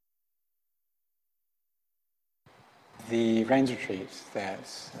The Rains retreat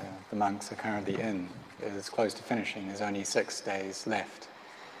that the monks are currently in is close to finishing. There's only 6 days left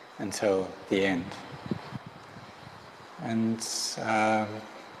until the end. And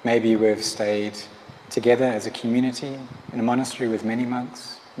maybe we've stayed together as a community in a monastery with many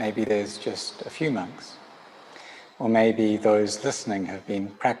monks. Maybe there's just a few monks. Or maybe those listening have been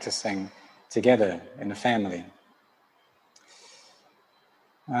practicing together in a family.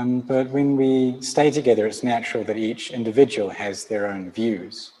 But when we stay together, it's natural that each individual has their own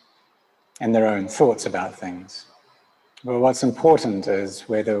views and their own thoughts about things. But what's important is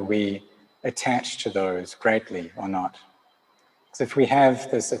whether we attach to those greatly or not. Because if we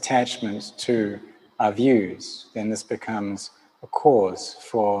have this attachment to our views, then this becomes a cause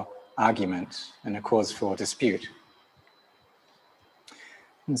for argument and a cause for dispute.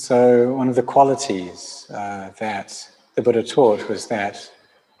 And so one of the qualities that the Buddha taught was that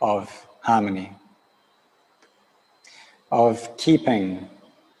of harmony, of keeping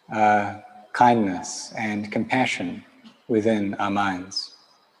kindness and compassion within our minds.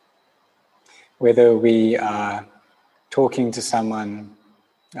 Whether we are talking to someone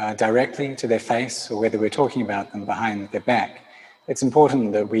directly to their face or whether we're talking about them behind their back, it's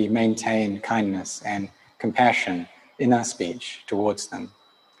important that we maintain kindness and compassion in our speech towards them.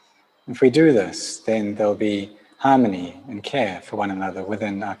 If we do this, then there'll be harmony and care for one another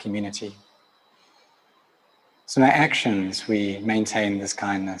within our community. So in our actions, we maintain this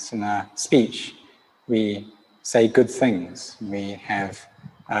kindness. In our speech, we say good things. We have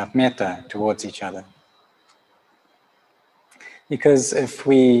metta towards each other. Because if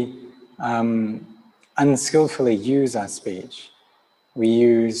we unskillfully use our speech,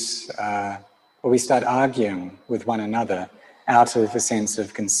 we start arguing with one another out of a sense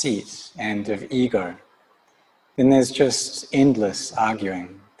of conceit and of ego, then there's just endless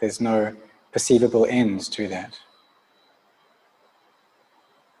arguing. There's no perceivable end to that.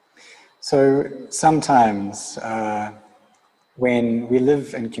 So sometimes when we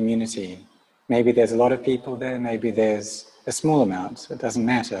live in community, maybe there's a lot of people there, maybe there's a small amount, it doesn't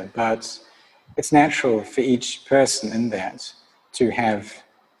matter, but it's natural for each person in that to have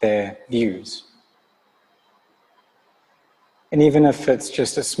their views. And even if it's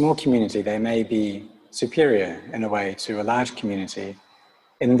just a small community, they may be superior in a way to a large community,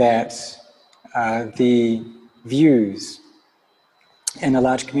 in that the views in a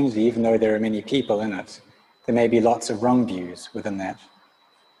large community, even though there are many people in it, there may be lots of wrong views within that.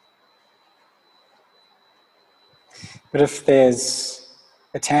 But if there's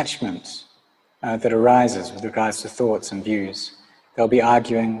attachment that arises with regards to thoughts and views, there'll be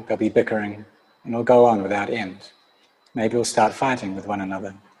arguing, there'll be bickering, and it'll go on without end. Maybe we'll start fighting with one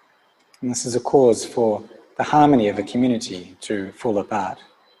another. And this is a cause for the harmony of a community to fall apart.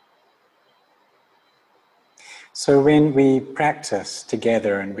 So when we practice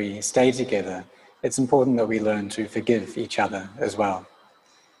together and we stay together, it's important that we learn to forgive each other as well.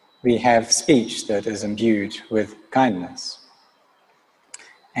 We have speech that is imbued with kindness.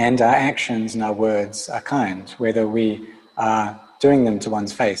 And our actions and our words are kind, whether we are doing them to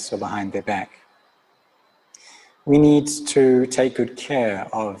one's face or behind their back. We need to take good care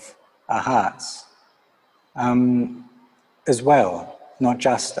of our hearts as well, not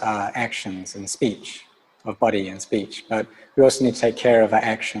just our actions and speech, of body and speech, but we also need to take care of our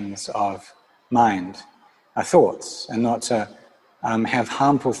actions of mind, our thoughts, and not to have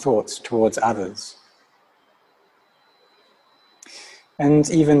harmful thoughts towards others. And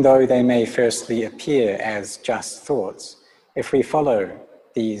even though they may firstly appear as just thoughts, if we follow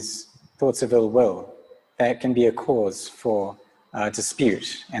these thoughts of ill will, that can be a cause for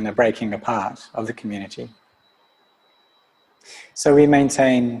dispute and the breaking apart of the community. So we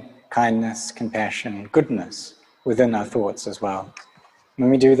maintain kindness, compassion, goodness within our thoughts as well. When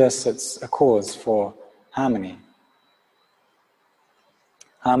we do this, it's a cause for harmony.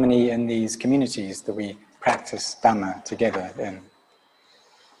 Harmony in these communities that we practice Dhamma together in.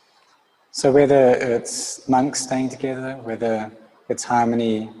 So whether it's monks staying together, whether it's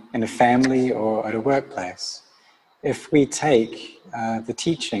harmony in a family or at a workplace, if we take the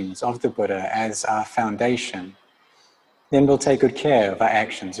teachings of the Buddha as our foundation, then we'll take good care of our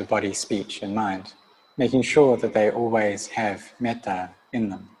actions of body, speech and mind, making sure that they always have metta in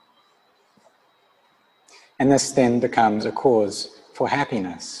them. And this then becomes a cause for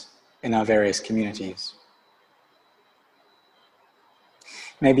happiness in our various communities.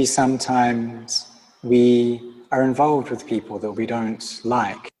 Maybe sometimes we are involved with people that we don't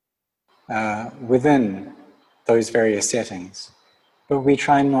like within those various settings, but we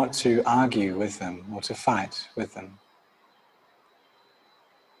try not to argue with them or to fight with them.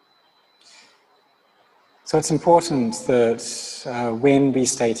 So it's important that when we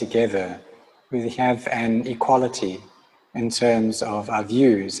stay together, we have an equality in terms of our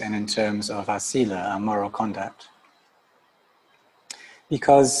views and in terms of our sila, our moral conduct.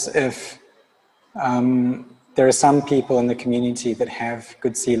 Because if there are some people in the community that have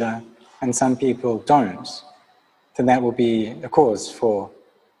good sila and some people don't, then that will be a cause for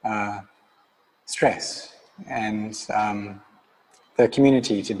stress and the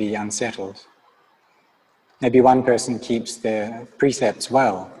community to be unsettled. Maybe one person keeps their precepts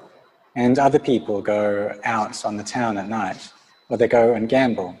well, and other people go out on the town at night, or they go and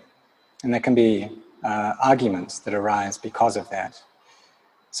gamble, and there can be arguments that arise because of that.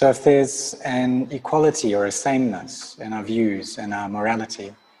 So if there's an equality or a sameness in our views and our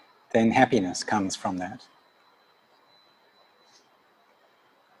morality, then happiness comes from that.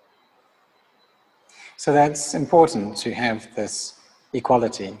 So that's important to have this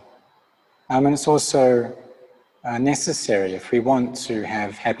equality. And it's also necessary if we want to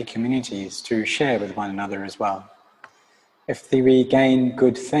have happy communities to share with one another as well. If we gain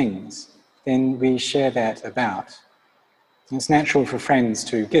good things, then we share that about. It's natural for friends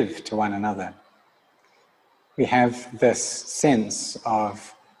to give to one another. We have this sense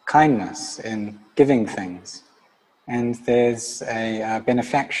of kindness in giving things, and there's a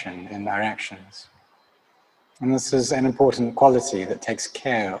benefaction in our actions. And this is an important quality that takes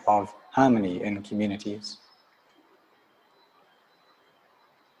care of harmony in communities.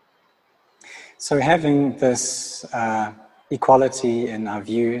 So having this equality in our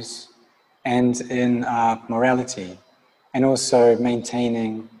views and in our morality, and also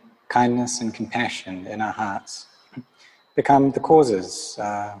maintaining kindness and compassion in our hearts, become the causes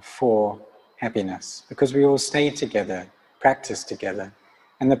for happiness, because we all stay together, practice together,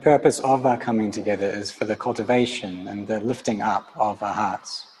 and the purpose of our coming together is for the cultivation and the lifting up of our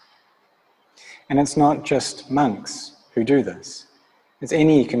hearts. And it's not just monks who do this. It's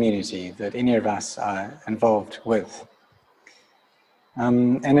any community that any of us are involved with.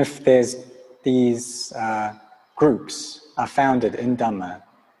 And if there's these groups are founded in Dhamma,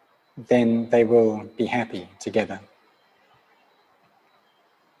 then they will be happy together.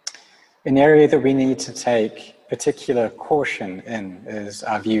 An area that we need to take particular caution in is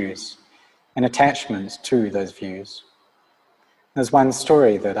our views and attachment to those views. There's one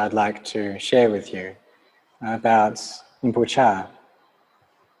story that I'd like to share with you about Rinpoche.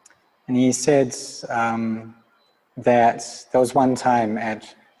 And he said that there was one time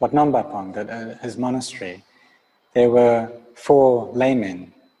at Wat Nombapong, at his monastery, there were 4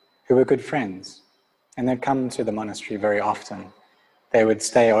 laymen who were good friends, and they'd come to the monastery very often. They would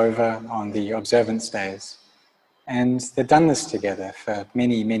stay over on the observance days, and they'd done this together for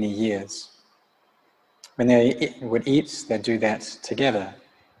many, many years. When they would eat, they'd do that together.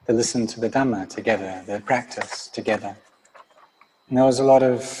 They listened to the Dhamma together, they'd practice together. And there was a lot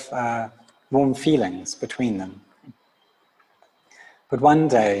of warm feelings between them. But one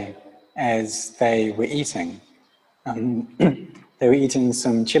day, as they were eating, they were eating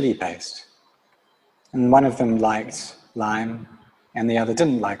some chili paste. And one of them liked lime, and the other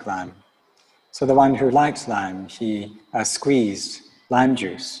didn't like lime. So the one who liked lime, he squeezed lime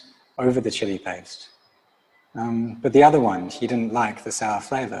juice over the chili paste. But the other one, he didn't like the sour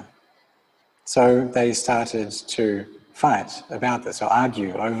flavor. So they started to fight about this, or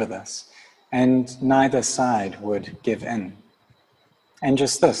argue over this, and neither side would give in. And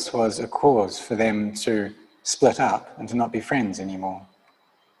just this was a cause for them to split up and to not be friends anymore.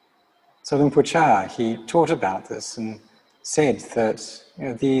 So Rinpoche, he taught about this and said that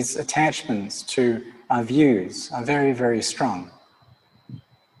these attachments to our views are very, very strong.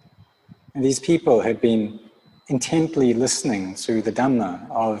 And these people had been intently listening to the Dhamma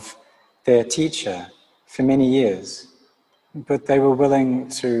of their teacher for many years, but they were willing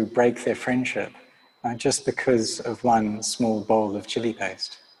to break their friendship just because of one small bowl of chili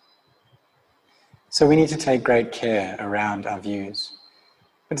paste. So we need to take great care around our views.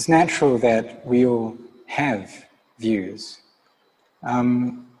 But it's natural that we all have views.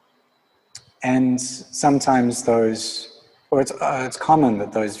 And sometimes those, or it's common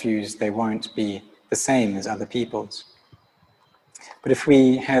that those views, they won't be the same as other people's. But if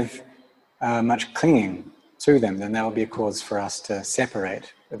we have much clinging to them, then that will be a cause for us to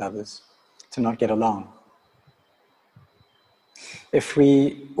separate with others, to not get along. If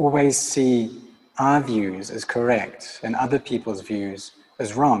we always see our views as correct and other people's views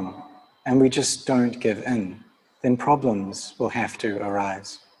as wrong, and we just don't give in, then problems will have to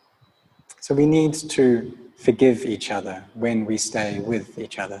arise. So we need to forgive each other when we stay with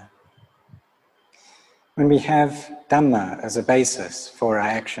each other. When we have Dhamma as a basis for our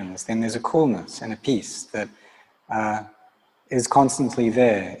actions, then there's a coolness and a peace that is constantly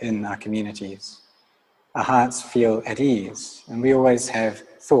there in our communities. Our hearts feel at ease, and we always have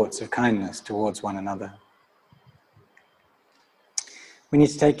thoughts of kindness towards one another. We need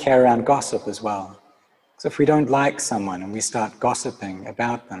to take care around gossip as well. So if we don't like someone and we start gossiping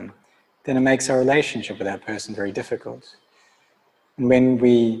about them, then it makes our relationship with that person very difficult. And when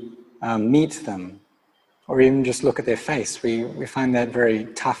we meet them, or even just look at their face, we find that very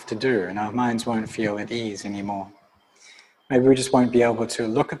tough to do, and our minds won't feel at ease anymore. Maybe we just won't be able to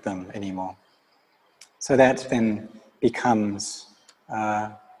look at them anymore. So that then becomes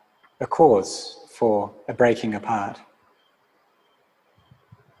a cause for a breaking apart.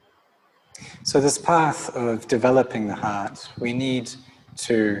 So this path of developing the heart, we need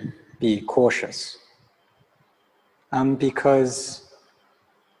to be cautious. Because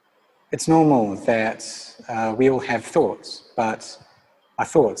it's normal that we all have thoughts, but our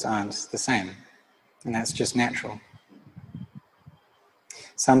thoughts aren't the same. And that's just natural.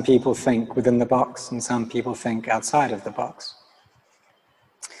 Some people think within the box, and some people think outside of the box.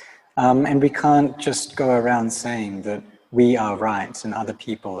 And we can't just go around saying that we are right and other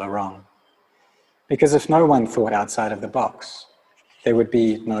people are wrong. Because if no one thought outside of the box, there would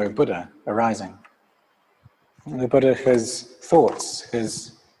be no Buddha arising. The Buddha, his thoughts,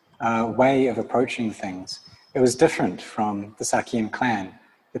 his way of approaching things, it was different from the Sakyan clan,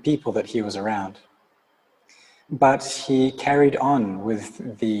 the people that he was around. But he carried on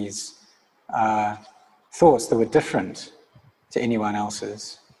with these thoughts that were different to anyone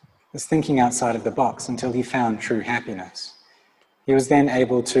else's. He was thinking outside of the box until he found true happiness. He was then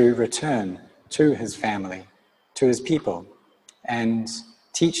able to return to his family, to his people, and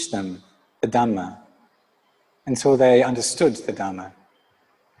teach them the Dhamma until they understood the Dhamma.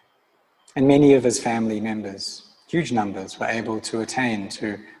 And many of his family members, huge numbers, were able to attain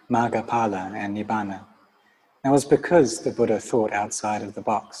to Maggaphala and Nibbana. That was because the Buddha thought outside of the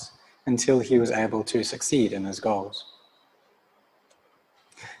box until he was able to succeed in his goals.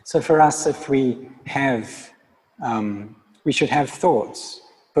 So for us, if we should have thoughts,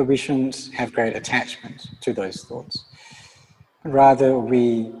 but we shouldn't have great attachment to those thoughts. Rather,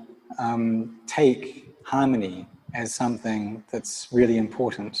 we take harmony as something that's really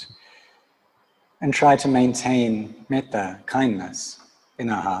important and try to maintain metta, kindness, in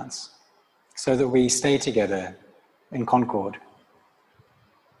our hearts so that we stay together in concord.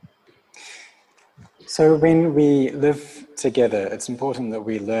 So when we live together, it's important that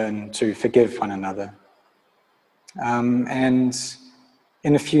we learn to forgive one another. And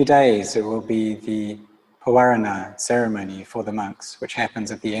in a few days, it will be the Pavarana ceremony for the monks, which happens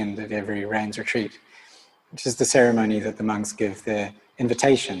at the end of every rains retreat, which is the ceremony that the monks give their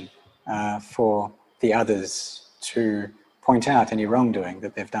invitation for the others to point out any wrongdoing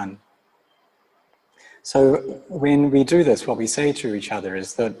that they've done. So when we do this, what we say to each other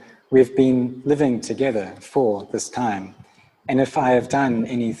is that we've been living together for this time, and if I have done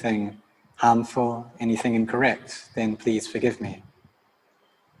anything harmful, anything incorrect, then please forgive me.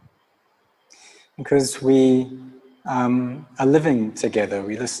 Because we are living together,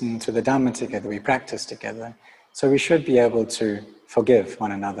 we listen to the Dhamma together, we practice together, so we should be able to forgive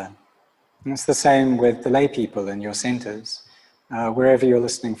one another. And it's the same with the lay people in your centres, wherever you're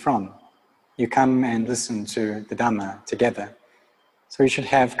listening from. You come and listen to the Dhamma together. So you should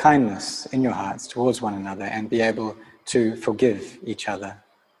have kindness in your hearts towards one another and be able to forgive each other.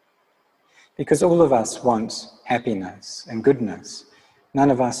 Because all of us want happiness and goodness. None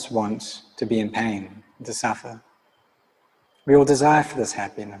of us want to be in pain, to suffer. We all desire for this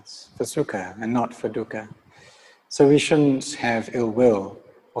happiness, for sukha and not for dukkha. So we shouldn't have ill will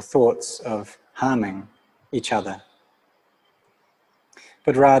or thoughts of harming each other,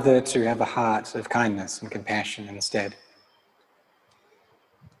 but rather to have a heart of kindness and compassion instead.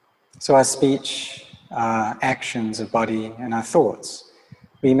 So our speech, our actions of body and our thoughts,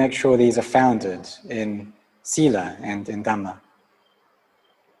 we make sure these are founded in sila and in Dhamma.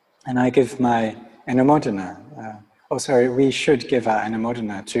 And I give my anumodana, we should give our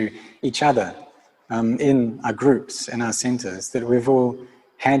anumodana to each other in our groups, in our centres, that we've all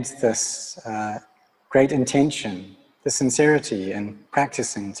had this great intention, the sincerity in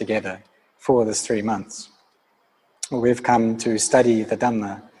practicing together for this 3 months. We've come to study the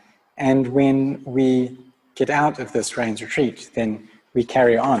Dhamma, and when we get out of this rains retreat, then we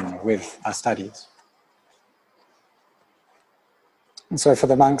carry on with our studies. And so for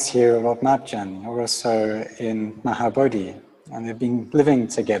the monks here of Obnapjan, we're also in Mahabodhi, and they've been living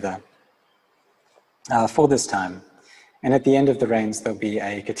together for this time. And at the end of the rains, there'll be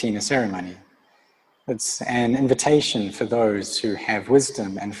a Katina ceremony. It's an invitation for those who have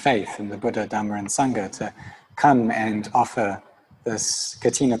wisdom and faith in the Buddha, Dhamma, and Sangha to come and offer this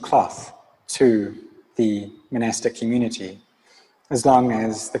katina cloth to the monastic community, as long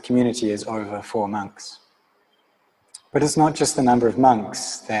as the community is over 4 monks. But it's not just the number of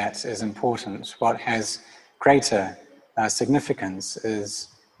monks that is important. What has greater significance is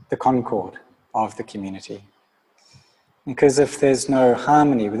the concord of the community. Because if there's no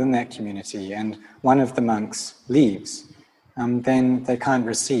harmony within that community and one of the monks leaves, then they can't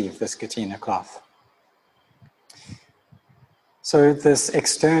receive this katina cloth. So this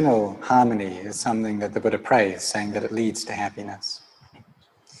external harmony is something that the Buddha praised, saying that it leads to happiness.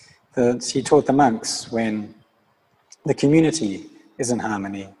 He taught the monks when the community is in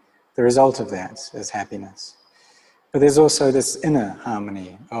harmony, the result of that is happiness. But there's also this inner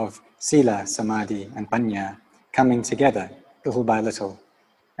harmony of sila, samadhi, and panya coming together little by little.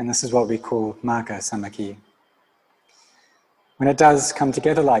 And this is what we call magga samakhi. When it does come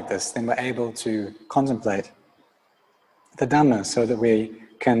together like this, then we're able to contemplate the Dhamma so that we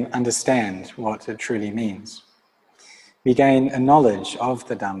can understand what it truly means. We gain a knowledge of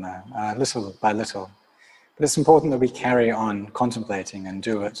the Dhamma little by little. But it's important that we carry on contemplating and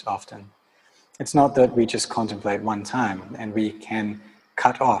do it often. It's not that we just contemplate one time and we can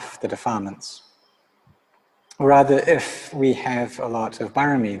cut off the defilements. Or rather, if we have a lot of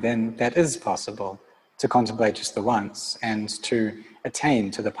barami, then that is possible to contemplate just the once and to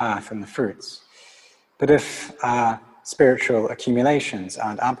attain to the path and the fruits. But if our spiritual accumulations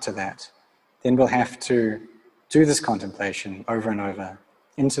aren't up to that, then we'll have to do this contemplation over and over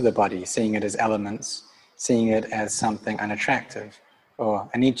into the body, seeing it as elements, seeing it as something unattractive, or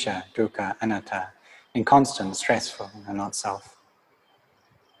anicca, dukkha, anatta, inconstant, stressful, and not self.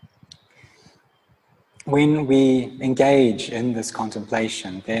 When we engage in this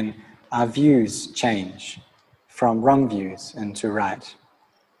contemplation, then our views change from wrong views into right.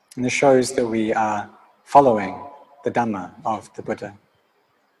 And this shows that we are following the Dhamma of the Buddha.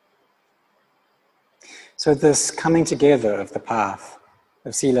 So this coming together of the path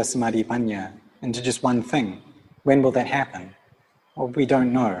of sila, samadhi, panya into just one thing, when will that happen? Well, we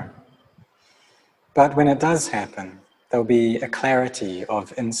don't know. But when it does happen, there'll be a clarity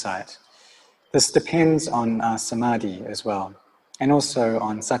of insight. This depends on our samadhi as well, and also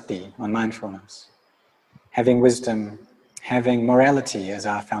on sati, on mindfulness. Having wisdom, having morality as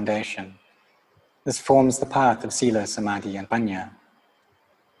our foundation. This forms the path of sila, samadhi, and panya,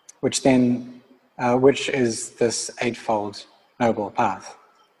 which is this eightfold noble path.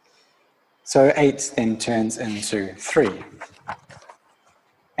 So 8 then turns into 3.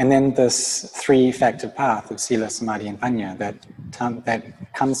 And then this 3-factored path of sila, samadhi, and panya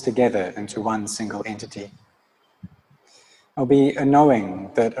that comes together into one single entity. There'll be a knowing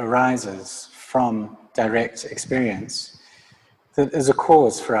that arises from direct experience that is a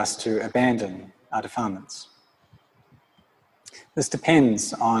cause for us to abandon our defilements. This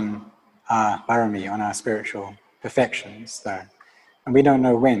depends on our barami, on our spiritual perfections, though, and we don't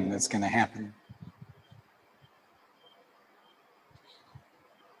know when it's going to happen.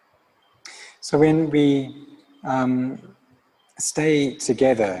 So when we stay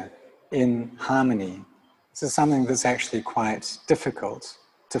together in harmony, this is something that's actually quite difficult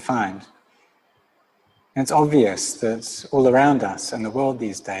to find. And it's obvious that all around us in the world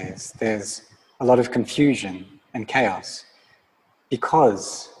these days, there's a lot of confusion and chaos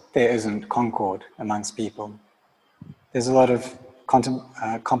because there isn't concord amongst people. There's a lot of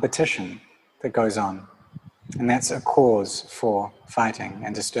competition that goes on, and that's a cause for fighting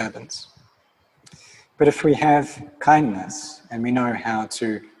and disturbance. But if we have kindness and we know how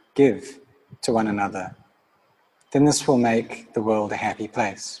to give to one another, then this will make the world a happy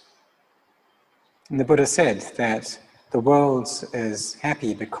place. And the Buddha said that the world is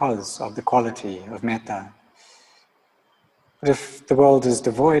happy because of the quality of metta. But if the world is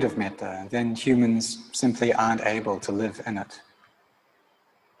devoid of metta, then humans simply aren't able to live in it.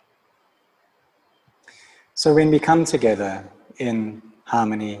 So when we come together in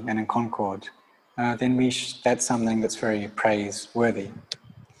harmony and in concord, then that's something that's very praiseworthy.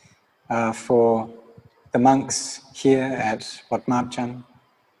 For the monks here at Wat Mapchan,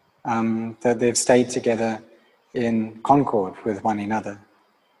 that they've stayed together in concord with one another,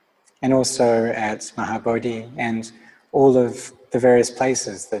 and also at Mahabodhi and all of the various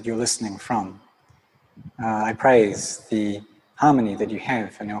places that you're listening from. I praise the harmony that you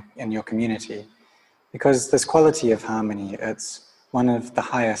have in your community, because this quality of harmony, it's one of the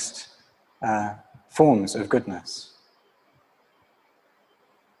highest forms of goodness.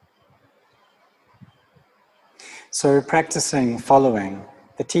 So practicing following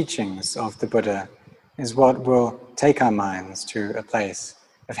the teachings of the Buddha is what will take our minds to a place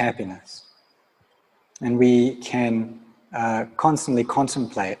of happiness. And we can constantly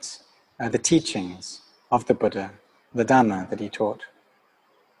contemplate the teachings of the Buddha, the Dhamma that he taught.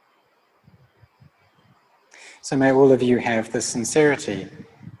 So may all of you have the sincerity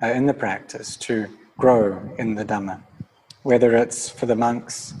in the practice to grow in the Dhamma, whether it's for the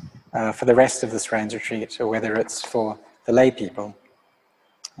monks, for the rest of this Rains Retreat, or whether it's for the lay people.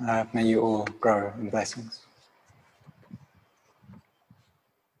 May you all grow in blessings.